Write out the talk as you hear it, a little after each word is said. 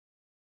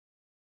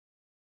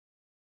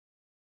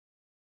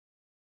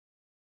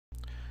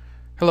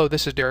Hello,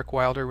 this is Derek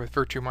Wilder with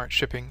Virtuemart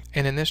Shipping,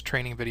 and in this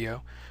training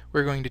video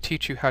we're going to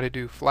teach you how to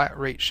do flat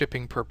rate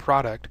shipping per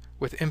product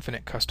with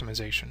infinite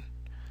customization.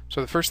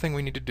 So the first thing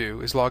we need to do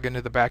is log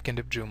into the back end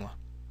of Joomla.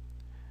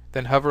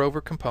 Then hover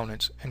over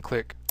Components and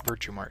click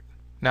Virtuemart.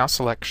 Now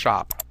select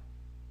Shop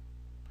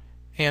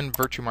and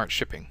Virtuemart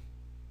Shipping.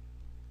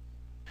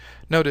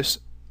 Notice,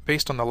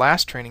 based on the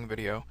last training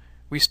video,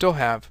 we still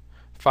have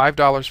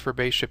 $5 for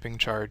base shipping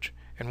charge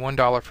and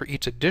 $1 for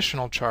each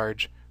additional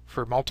charge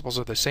for multiples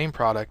of the same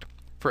product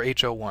for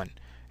HO1.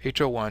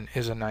 HO1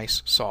 is a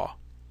nice saw.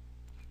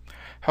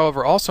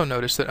 However, also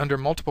notice that under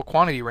multiple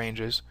quantity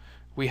ranges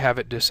we have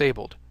it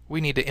disabled.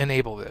 We need to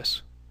enable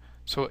this.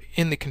 So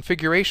in the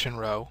configuration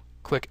row,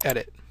 click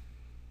Edit.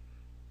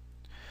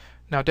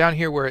 Now down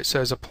here where it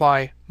says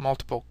Apply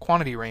Multiple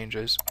Quantity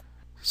Ranges,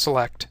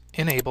 select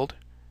Enabled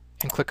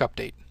and click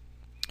Update.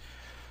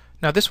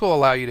 Now this will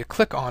allow you to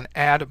click on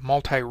Add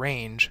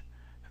Multi-Range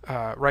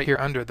right here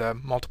under the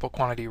Multiple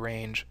Quantity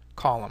Range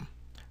column.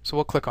 So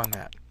we'll click on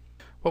that.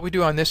 What we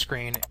do on this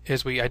screen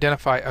is we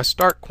identify a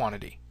start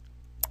quantity,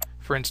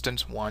 for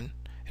instance 1,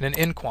 and an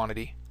end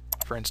quantity,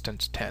 for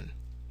instance 10.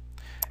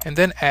 And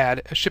then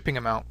add a shipping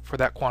amount for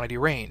that quantity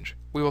range.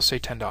 We will say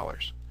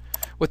 $10.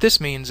 What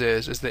this means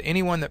is that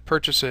anyone that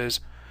purchases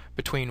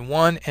between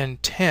 1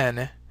 and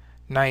 10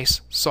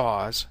 nice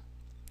saws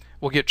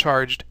will get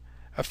charged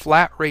a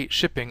flat rate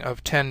shipping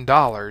of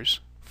 $10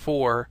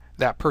 for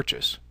that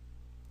purchase.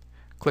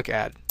 Click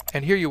Add.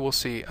 And here you will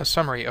see a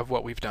summary of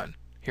what we've done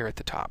here at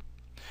the top.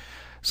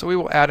 So we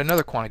will add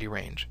another quantity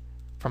range.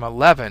 From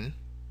 11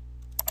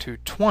 to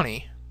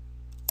 20,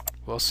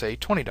 we'll say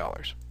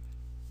 $20.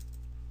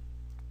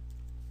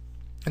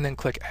 And then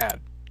click Add.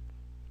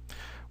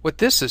 What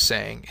this is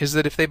saying is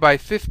that if they buy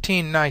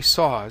 15 nice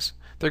saws,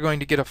 they're going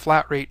to get a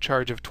flat rate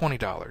charge of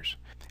 $20.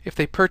 If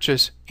they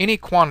purchase any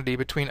quantity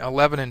between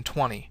 11 and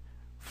 20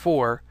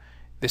 for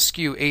the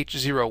SKU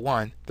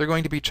H01, they're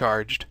going to be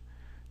charged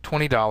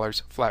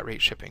 $20 flat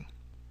rate shipping.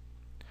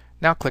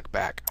 Now click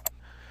back.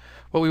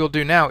 What we will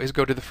do now is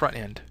go to the front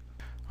end.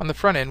 On the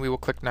front end we will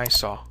click Nice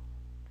Saw.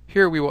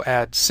 Here we will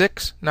add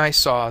 6 nice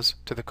saws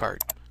to the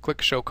cart. Click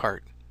Show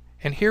Cart.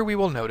 And here we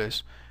will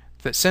notice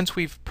that since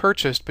we've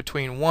purchased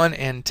between 1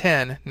 and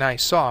 10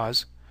 nice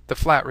saws, the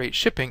flat rate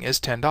shipping is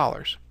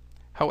 $10.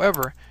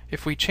 However,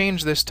 if we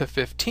change this to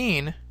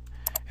 15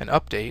 and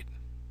update,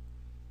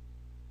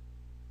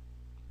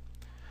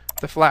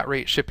 the flat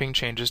rate shipping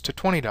changes to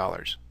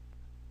 $20.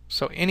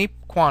 So any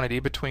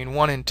quantity between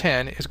 1 and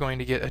 10 is going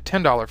to get a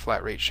 $10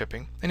 flat rate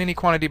shipping, and any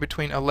quantity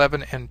between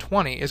 11 and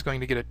 20 is going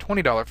to get a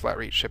 $20 flat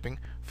rate shipping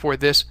for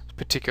this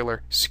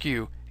particular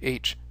SKU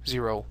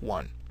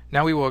H01.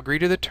 Now we will agree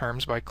to the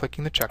terms by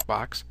clicking the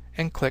checkbox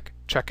and click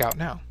Checkout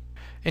Now.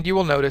 And you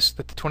will notice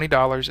that the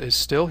 $20 is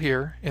still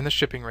here in the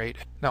shipping rate.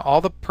 Now all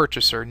the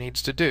purchaser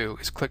needs to do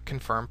is click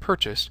Confirm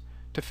Purchase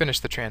to finish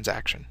the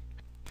transaction.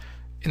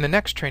 In the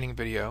next training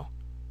video,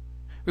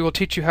 we will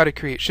teach you how to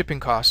create shipping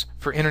costs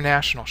for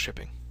international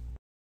shipping.